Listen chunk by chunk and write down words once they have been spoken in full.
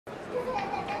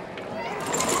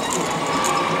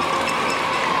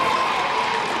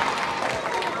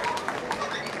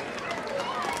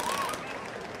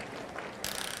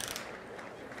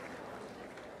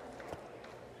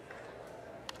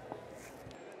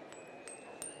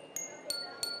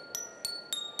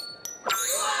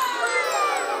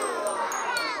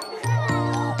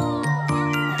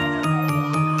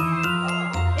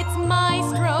It's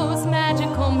Maestro's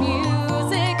magical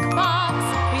music box.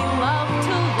 We love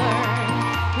to learn.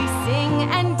 We sing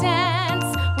and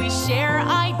dance. We share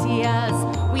ideas.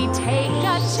 We take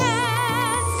a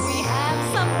chance. We have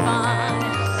some fun.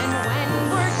 And when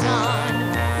we're done,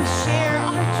 we share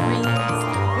our dreams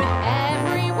with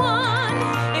everyone.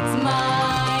 It's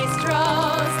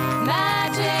Maestro's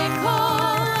magical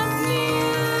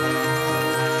music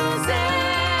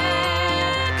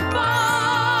box.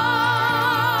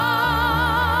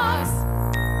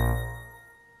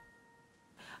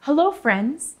 Hello,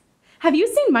 friends. Have you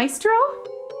seen Maestro?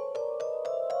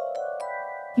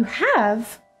 You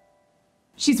have?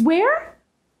 She's where?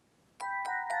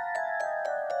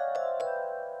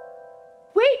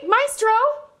 Wait, Maestro!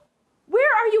 Where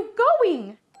are you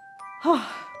going?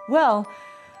 Well,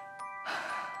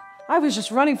 I was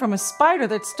just running from a spider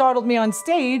that startled me on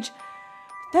stage.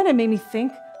 Then it made me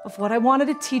think of what I wanted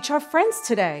to teach our friends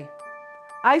today.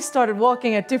 I started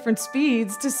walking at different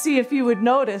speeds to see if you would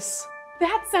notice.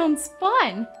 That sounds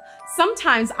fun.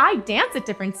 Sometimes I dance at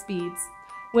different speeds.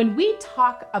 When we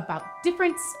talk about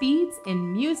different speeds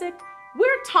in music,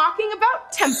 we're talking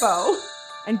about tempo.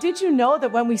 And did you know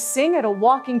that when we sing at a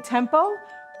walking tempo,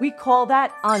 we call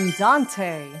that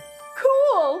Andante?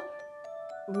 Cool!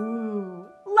 Ooh,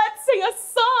 let's sing a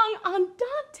song on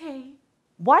Andante.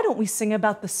 Why don't we sing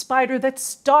about the spider that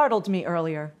startled me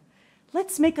earlier?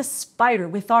 Let's make a spider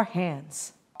with our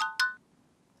hands.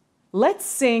 Let's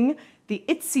sing the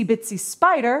Itsy Bitsy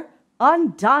Spider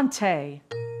Andante.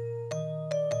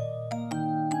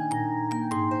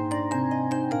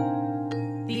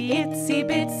 The itsy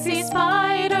bitsy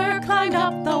spider climbed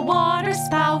up the water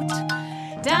spout.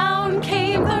 Down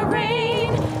came the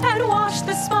rain and washed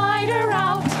the spider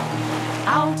out.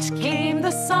 Out came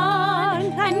the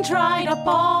sun and dried up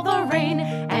all the rain.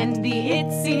 And the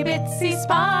itsy bitsy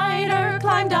spider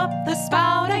climbed up the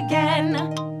spout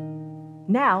again.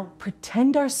 Now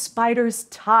pretend our spider's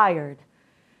tired.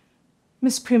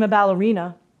 Miss Prima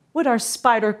Ballerina, would our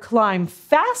spider climb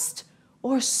fast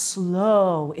or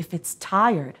slow if it's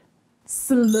tired?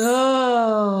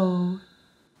 Slow.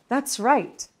 That's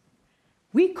right.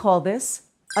 We call this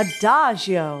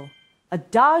Adagio.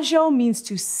 Adagio means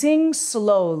to sing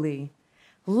slowly.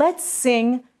 Let's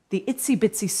sing the Itsy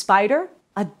Bitsy Spider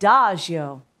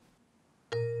Adagio.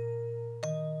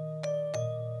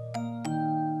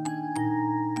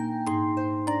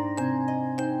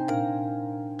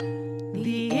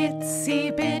 The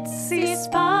itsy bitsy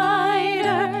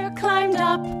spider climbed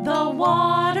up the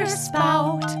water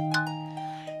spout.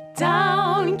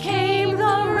 Down came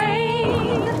the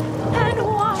rain and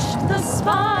washed the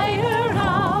spider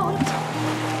out.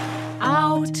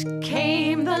 Out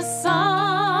came the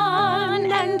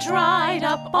sun and dried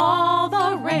up all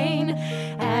the rain.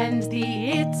 And the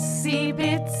itsy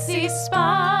bitsy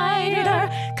spider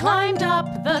climbed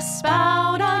up the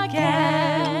spout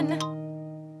again.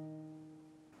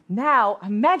 Now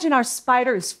imagine our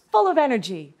spider is full of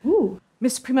energy. Ooh.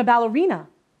 Miss Prima Ballerina,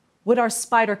 would our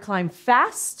spider climb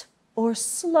fast or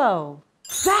slow?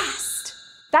 Fast.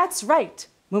 That's right.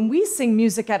 When we sing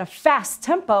music at a fast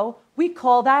tempo, we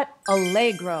call that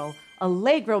Allegro.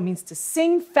 Allegro means to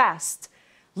sing fast.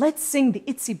 Let's sing the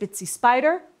Itsy Bitsy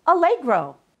Spider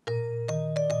Allegro.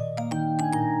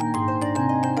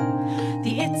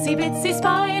 The itsy bitsy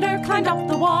spider climbed up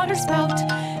the water spout.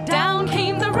 Down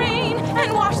came the rain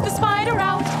and washed the spider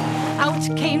out. Out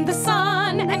came the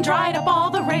sun and dried up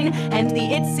all the rain. And the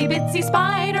itsy bitsy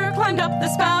spider climbed up the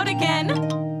spout again.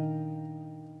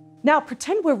 Now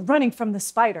pretend we're running from the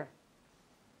spider.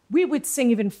 We would sing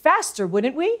even faster,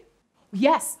 wouldn't we?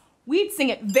 Yes, we'd sing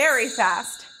it very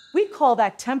fast. We call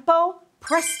that tempo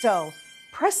Presto.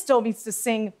 Presto means to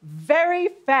sing very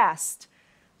fast.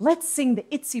 Let's sing the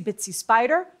Itsy Bitsy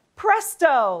Spider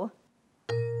Presto.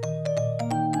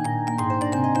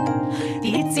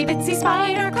 The itsy bitsy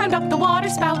spider climbed up the water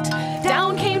spout.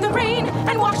 Down came the rain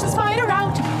and washed the spider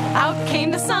out. Out came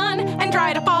the sun and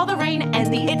dried up all the rain.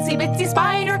 And the itsy bitsy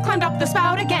spider climbed up the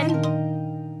spout again.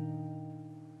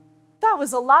 That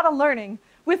was a lot of learning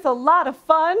with a lot of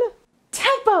fun.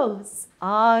 Tempos.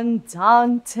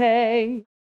 Andante.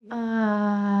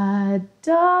 Adagio.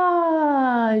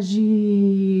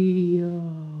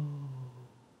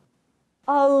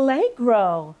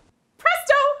 Allegro.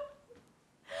 Presto.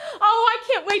 Oh,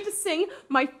 wait to sing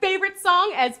my favorite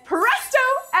song as presto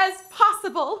as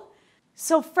possible.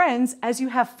 So friends, as you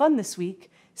have fun this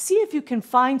week, see if you can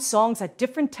find songs at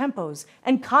different tempos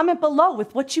and comment below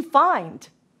with what you find.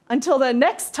 Until the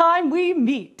next time we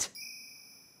meet.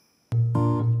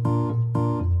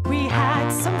 We had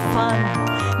some fun.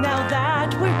 Now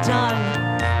that we're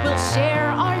done, We'll share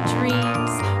our dreams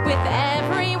with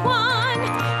everyone.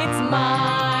 It's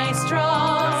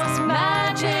Maestro's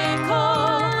magical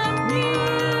music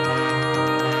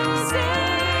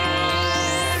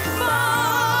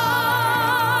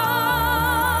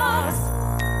box.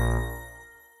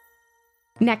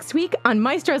 Next week on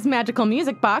Maestro's Magical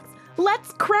Music Box,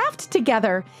 let's craft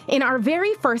together in our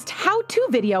very first how-to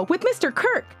video with Mr.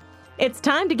 Kirk. It's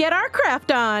time to get our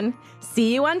craft on.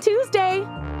 See you on Tuesday.